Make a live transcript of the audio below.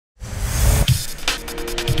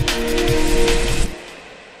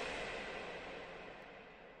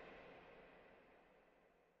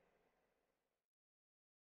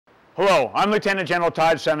Hello, I'm Lieutenant General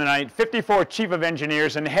Todd Semonite, 54th Chief of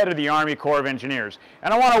Engineers and head of the Army Corps of Engineers.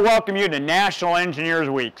 And I want to welcome you to National Engineers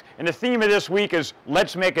Week. And the theme of this week is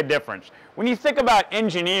Let's Make a Difference. When you think about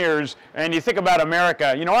engineers and you think about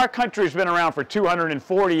America, you know, our country's been around for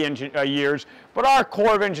 240 years, but our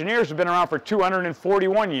Corps of Engineers have been around for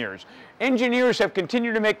 241 years. Engineers have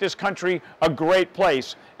continued to make this country a great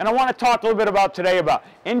place. And I want to talk a little bit about today about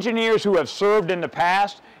engineers who have served in the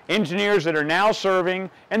past, engineers that are now serving,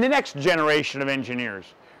 and the next generation of engineers.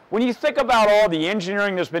 When you think about all the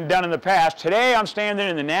engineering that's been done in the past, today I'm standing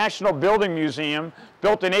in the National Building Museum,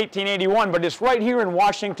 built in 1881, but it's right here in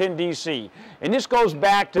Washington, D.C. And this goes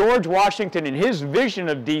back to George Washington and his vision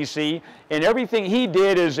of D.C., and everything he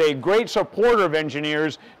did as a great supporter of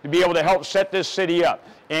engineers to be able to help set this city up.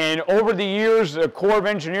 And over the years, the Corps of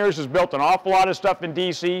Engineers has built an awful lot of stuff in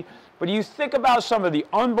D.C., but you think about some of the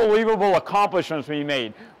unbelievable accomplishments we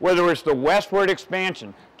made, whether it's the westward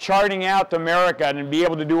expansion, charting out America and be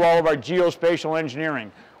able to do all of our geospatial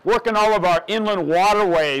engineering, working all of our inland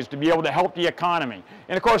waterways to be able to help the economy,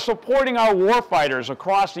 and of course supporting our warfighters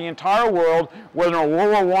across the entire world, whether in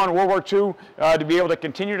World War I, World War II, to be able to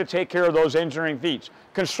continue to take care of those engineering feats.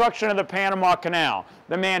 Construction of the Panama Canal,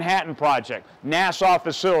 the Manhattan Project, Nassau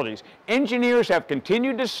facilities. Engineers have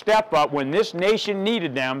continued to step up when this nation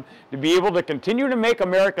needed them to be able to continue to make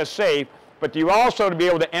America safe, but also to be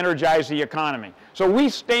able to energize the economy. So we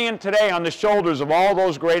stand today on the shoulders of all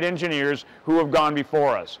those great engineers who have gone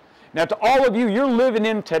before us. Now to all of you, you're living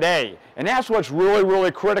in today, and that's what's really,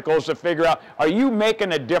 really critical, is to figure out, are you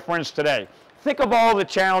making a difference today? Think of all the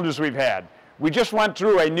challenges we've had. We just went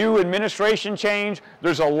through a new administration change.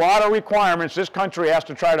 There's a lot of requirements this country has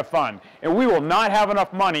to try to fund, and we will not have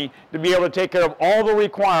enough money to be able to take care of all the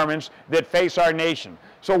requirements that face our nation.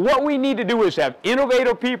 So what we need to do is have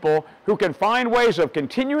innovative people who can find ways of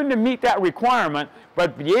continuing to meet that requirement,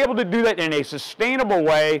 but be able to do that in a sustainable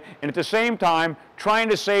way, and at the same time trying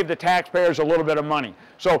to save the taxpayers a little bit of money.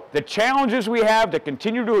 So the challenges we have to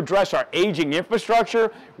continue to address our aging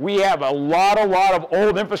infrastructure, we have a lot of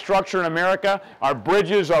old infrastructure in America, our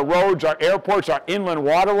bridges, our roads, our airports, our inland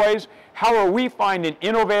waterways. How are we finding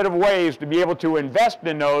innovative ways to be able to invest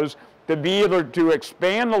in those, to be able to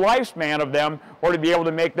expand the lifespan of them, or to be able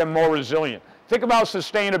to make them more resilient? Think about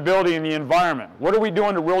sustainability in the environment. What are we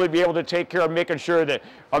doing to really be able to take care of making sure that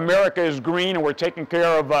America is green and we're taking care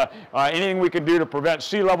of anything we can do to prevent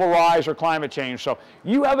sea level rise or climate change? So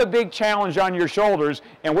you have a big challenge on your shoulders,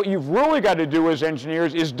 and what you've really got to do as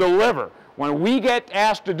engineers is deliver. When we get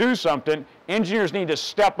asked to do something, engineers need to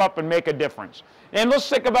step up and make a difference. And let's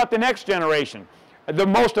think about the next generation. The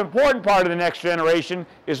most important part of the next generation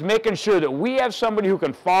is making sure that we have somebody who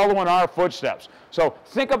can follow in our footsteps. So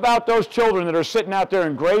think about those children that are sitting out there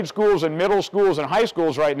in grade schools and middle schools and high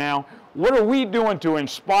schools right now. What are we doing to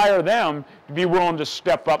inspire them to be willing to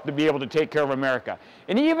step up to be able to take care of America?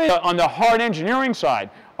 And even on the hard engineering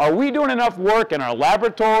side, are we doing enough work in our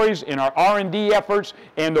laboratories, in our R&D efforts,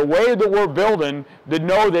 and the way that we're building to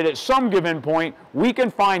know that at some given point we can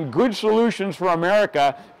find good solutions for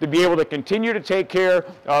America to be able to continue to take care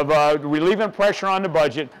of relieving pressure on the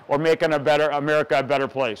budget or making America a better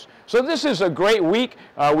place? So this is a great week.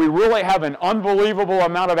 We really have an unbelievable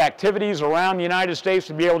amount of activities around the United States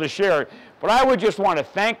to be able to share it. But I would just want to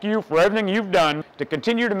thank you for everything you've done to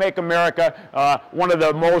continue to make America one of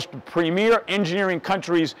the most premier engineering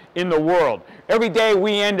countries in the world. Every day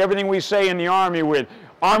we end everything we say in the Army with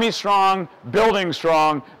Army strong, building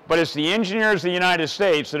strong, but it's the engineers of the United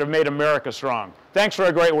States that have made America strong. Thanks for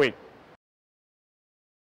a great week.